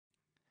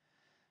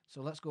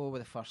So let's go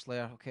with the first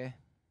layer, okay?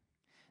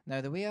 Now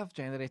the way I've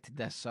generated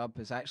this sub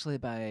is actually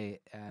by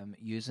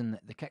using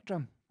the kick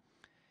drum.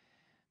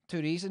 Two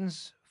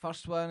reasons.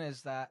 First one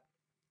is that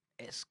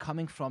it's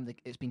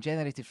been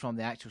generated from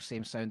the actual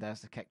same sound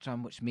as the kick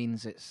drum, which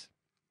means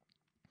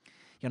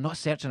you're not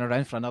searching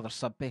around for another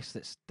sub bass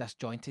that's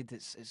disjointed.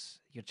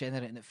 You're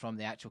generating it from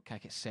the actual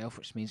kick itself,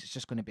 which means it's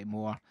just going to be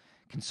more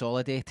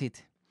consolidated.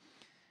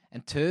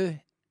 And two,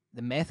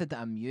 the method that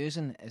I'm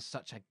using is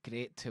such a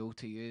great tool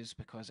to use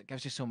because it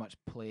gives you so much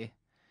play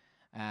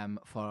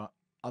for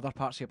other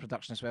parts of your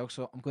production as well.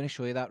 So I'm going to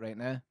show you that right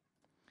now.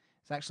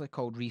 It's actually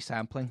called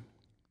resampling.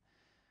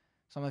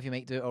 Some of you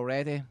might do it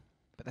already,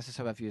 but this is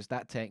how I've used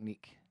that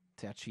technique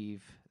to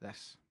achieve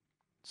this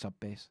sub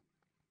bass.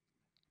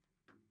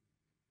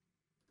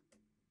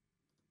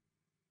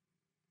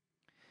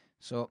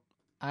 So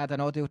add an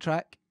audio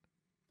track,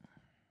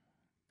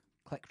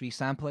 click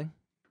resampling,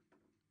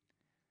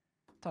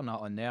 turn that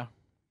on there,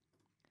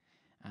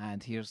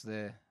 and here's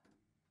the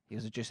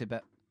juicy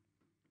bit.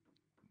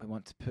 We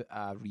want to put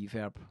a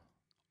reverb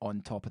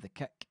on top of the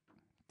kick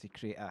to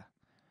create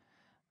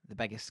the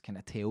biggest kind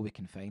of tail we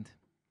can find.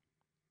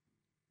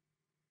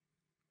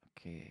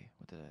 Okay,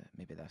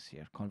 maybe this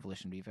here,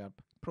 Convolution Reverb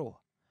Pro.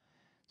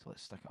 So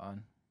let's stick it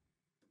on.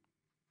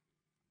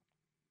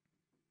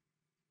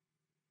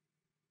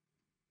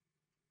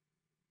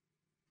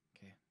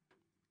 Okay.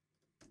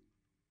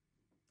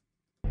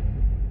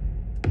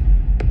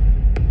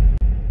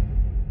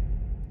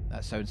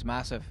 That sounds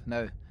massive.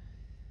 Now,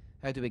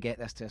 how do we get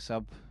this to a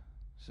sub?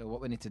 So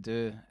what we need to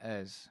do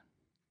is,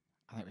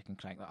 I think we can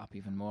crank that up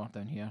even more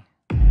down here.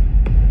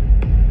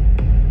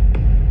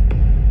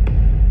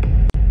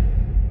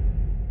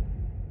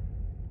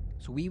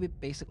 So we would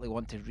basically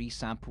want to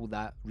resample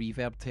that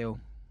reverb tail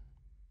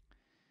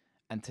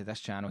into this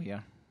channel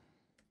here.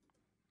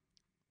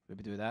 When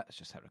we do that, let's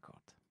just hit record.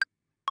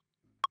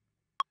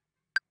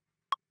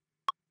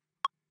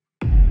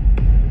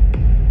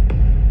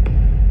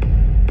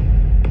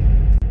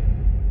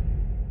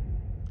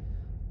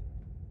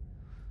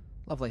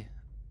 Lovely.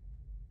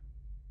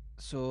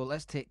 So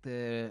let's take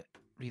the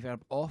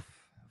reverb off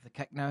of the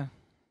kick now,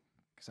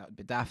 because that would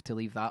be daft to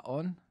leave that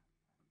on.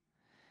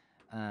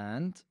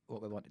 And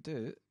what we want to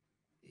do,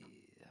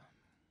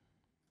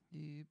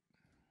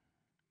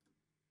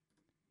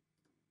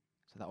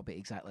 so that'll be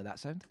exactly that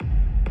sound.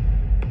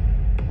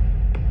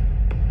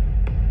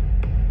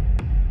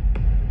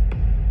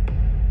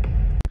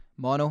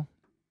 Mono,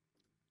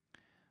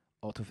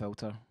 auto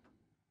filter.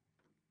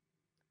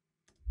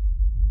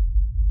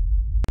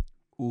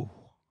 Ooh.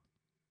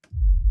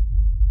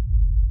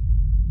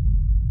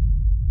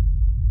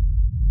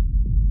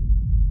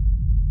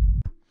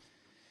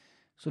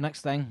 So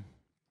next thing,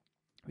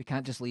 we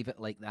can't just leave it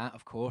like that,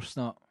 of course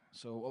not.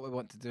 So what we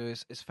want to do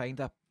is find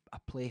a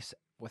place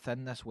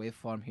within this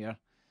waveform here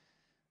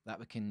that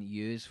we can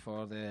use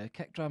for the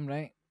kick drum,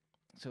 right?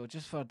 So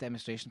just for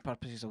demonstration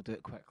purposes, I'll do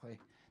it quickly.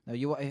 Now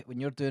when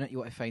you're doing it, you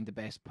want to find the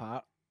best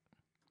part.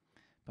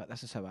 But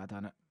this is how I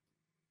done it.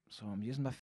 So I'm using my